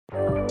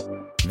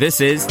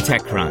This is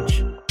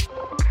TechCrunch.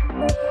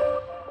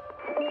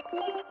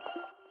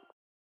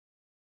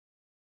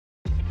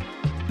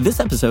 This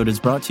episode is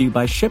brought to you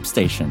by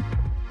ShipStation.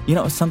 You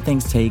know, some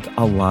things take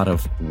a lot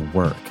of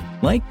work,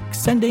 like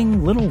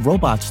sending little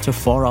robots to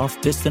far-off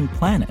distant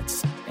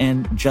planets.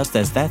 And just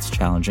as that's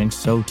challenging,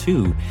 so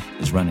too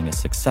is running a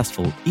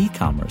successful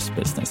e-commerce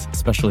business,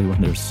 especially when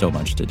there's so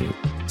much to do.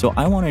 So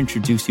I want to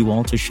introduce you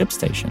all to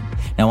ShipStation.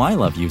 Now, I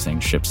love using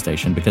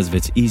ShipStation because of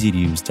its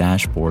easy-to-use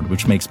dashboard,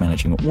 which makes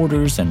managing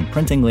orders and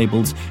printing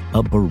labels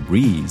a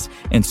breeze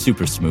and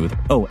super smooth.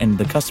 Oh, and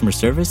the customer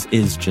service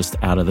is just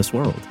out of this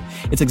world.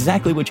 It's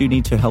exactly what you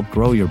need to help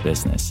grow your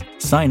business.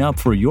 Sign up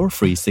for your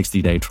free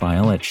 60-day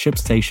trial at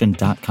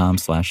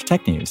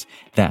shipstation.com/technews.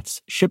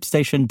 That's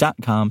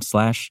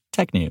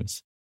shipstation.com/technews.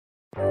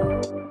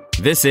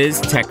 This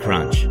is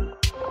TechCrunch.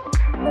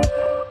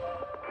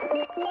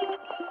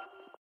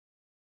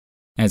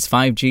 As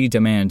 5G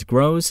demand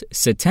grows,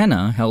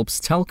 Sitenna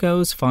helps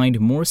telcos find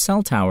more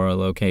cell tower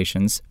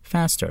locations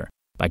faster.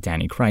 By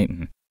Danny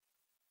Crichton.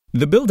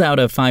 The build-out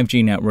of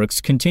 5G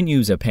networks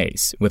continues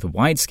apace, with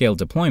wide-scale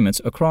deployments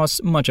across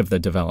much of the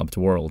developed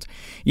world.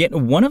 Yet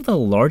one of the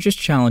largest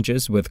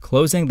challenges with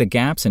closing the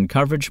gaps in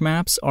coverage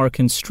maps are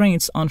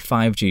constraints on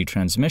 5G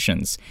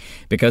transmissions.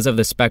 Because of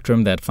the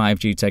spectrum that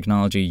 5G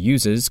technology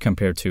uses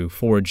compared to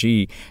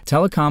 4G,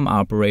 telecom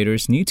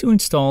operators need to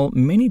install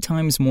many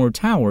times more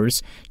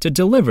towers to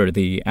deliver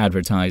the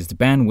advertised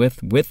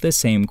bandwidth with the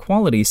same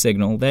quality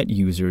signal that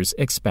users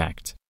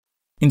expect.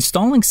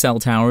 Installing cell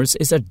towers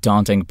is a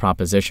daunting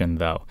proposition,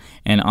 though.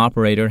 An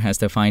operator has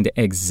to find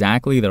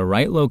exactly the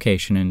right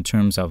location in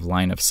terms of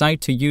line of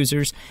sight to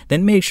users,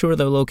 then make sure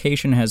the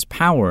location has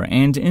power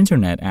and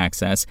internet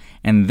access,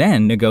 and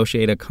then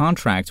negotiate a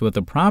contract with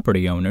the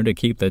property owner to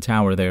keep the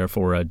tower there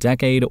for a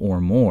decade or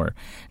more.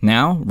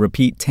 Now,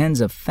 repeat tens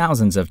of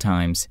thousands of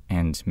times,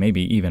 and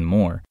maybe even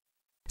more.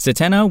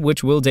 Sitenna,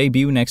 which will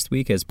debut next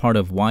week as part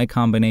of Y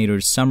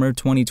Combinator's Summer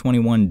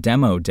 2021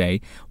 Demo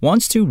Day,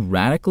 wants to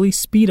radically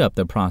speed up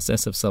the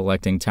process of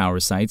selecting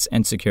tower sites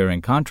and securing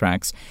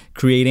contracts,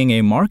 creating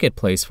a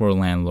marketplace for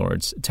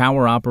landlords,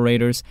 tower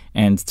operators,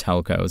 and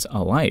telcos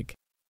alike.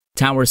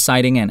 Tower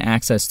siting and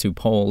access to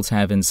poles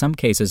have in some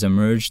cases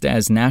emerged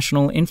as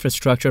national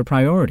infrastructure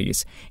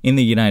priorities. In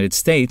the United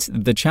States,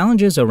 the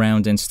challenges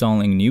around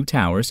installing new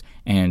towers,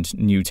 and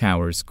new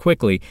towers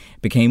quickly,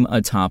 became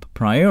a top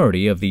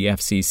priority of the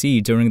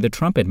FCC during the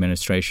Trump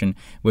administration,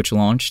 which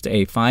launched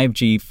a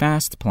 5G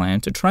FAST plan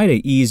to try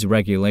to ease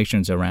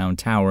regulations around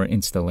tower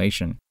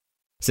installation.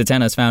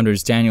 Sitenna's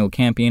founders Daniel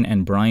Campion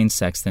and Brian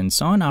Sexton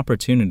saw an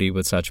opportunity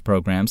with such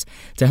programs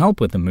to help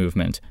with the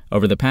movement.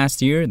 Over the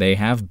past year, they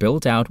have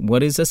built out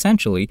what is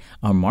essentially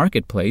a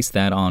marketplace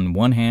that on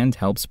one hand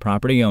helps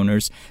property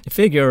owners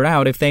figure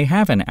out if they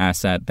have an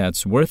asset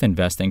that's worth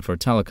investing for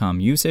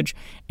telecom usage,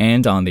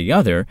 and on the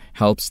other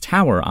helps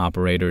tower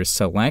operators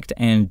select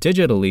and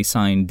digitally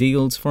sign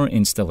deals for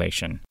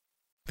installation.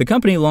 The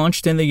company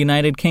launched in the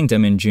United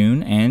Kingdom in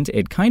June, and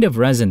it kind of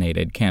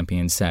resonated,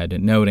 Campion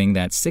said, noting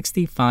that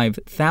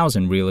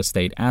 65,000 real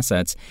estate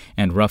assets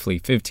and roughly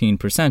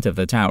 15% of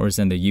the towers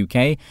in the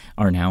UK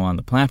are now on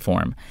the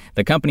platform.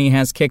 The company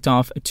has kicked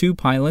off 2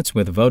 pilots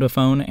with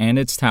Vodafone and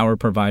its tower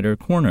provider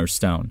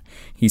Cornerstone.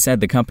 He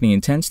said the company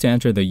intends to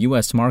enter the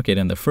US market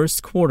in the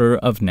first quarter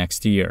of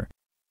next year.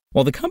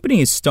 While the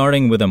company is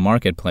starting with a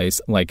marketplace,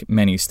 like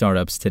many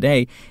startups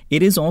today,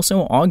 it is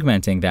also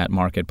augmenting that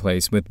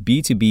marketplace with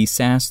B2B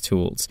SaaS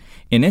tools.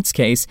 In its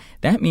case,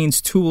 that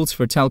means tools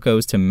for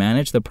telcos to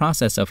manage the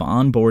process of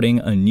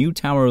onboarding a new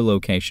tower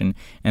location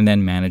and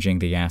then managing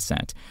the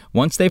asset.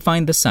 Once they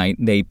find the site,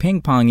 they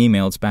ping-pong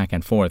emails back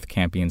and forth,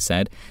 Campion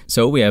said,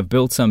 so we have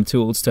built some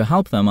tools to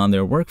help them on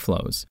their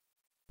workflows.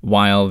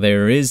 While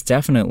there is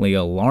definitely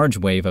a large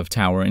wave of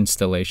tower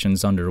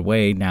installations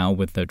underway now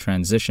with the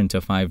transition to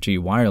 5G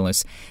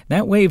wireless,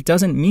 that wave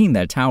doesn't mean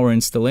that tower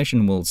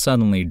installation will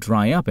suddenly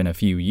dry up in a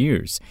few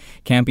years.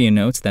 Campion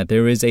notes that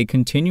there is a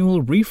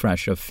continual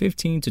refresh of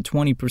 15 to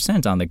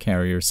 20% on the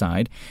carrier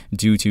side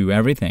due to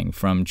everything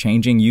from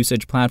changing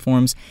usage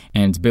platforms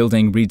and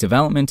building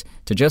redevelopment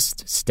to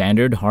just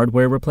standard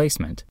hardware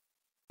replacement.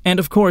 And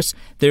of course,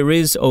 there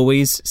is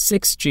always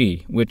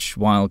 6G, which,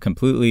 while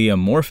completely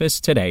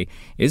amorphous today,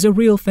 is a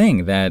real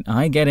thing that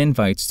I get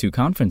invites to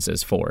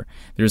conferences for.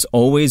 There's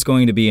always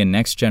going to be a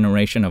next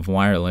generation of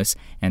wireless,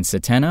 and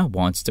Sitenna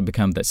wants to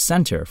become the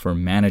center for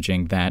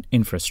managing that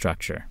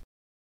infrastructure.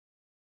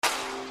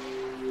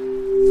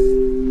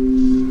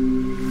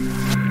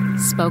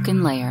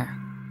 Spoken Layer.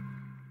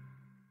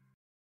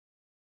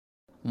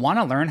 Want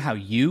to learn how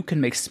you can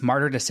make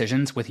smarter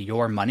decisions with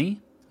your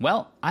money?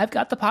 Well, I've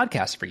got the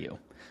podcast for you.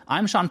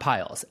 I'm Sean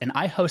Piles, and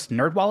I host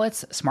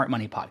NerdWallet's Smart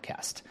Money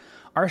Podcast.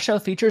 Our show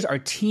features our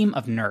team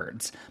of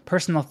nerds,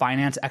 personal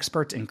finance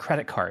experts in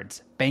credit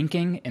cards,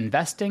 banking,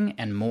 investing,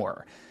 and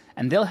more.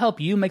 And they'll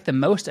help you make the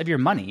most of your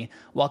money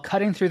while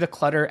cutting through the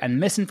clutter and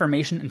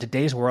misinformation in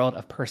today's world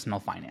of personal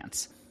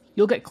finance.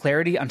 You'll get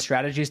clarity on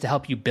strategies to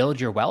help you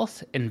build your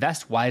wealth,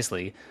 invest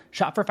wisely,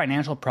 shop for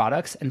financial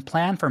products, and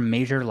plan for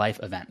major life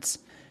events.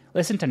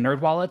 Listen to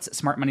NerdWallet's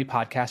Smart Money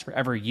Podcast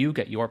wherever you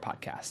get your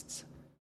podcasts.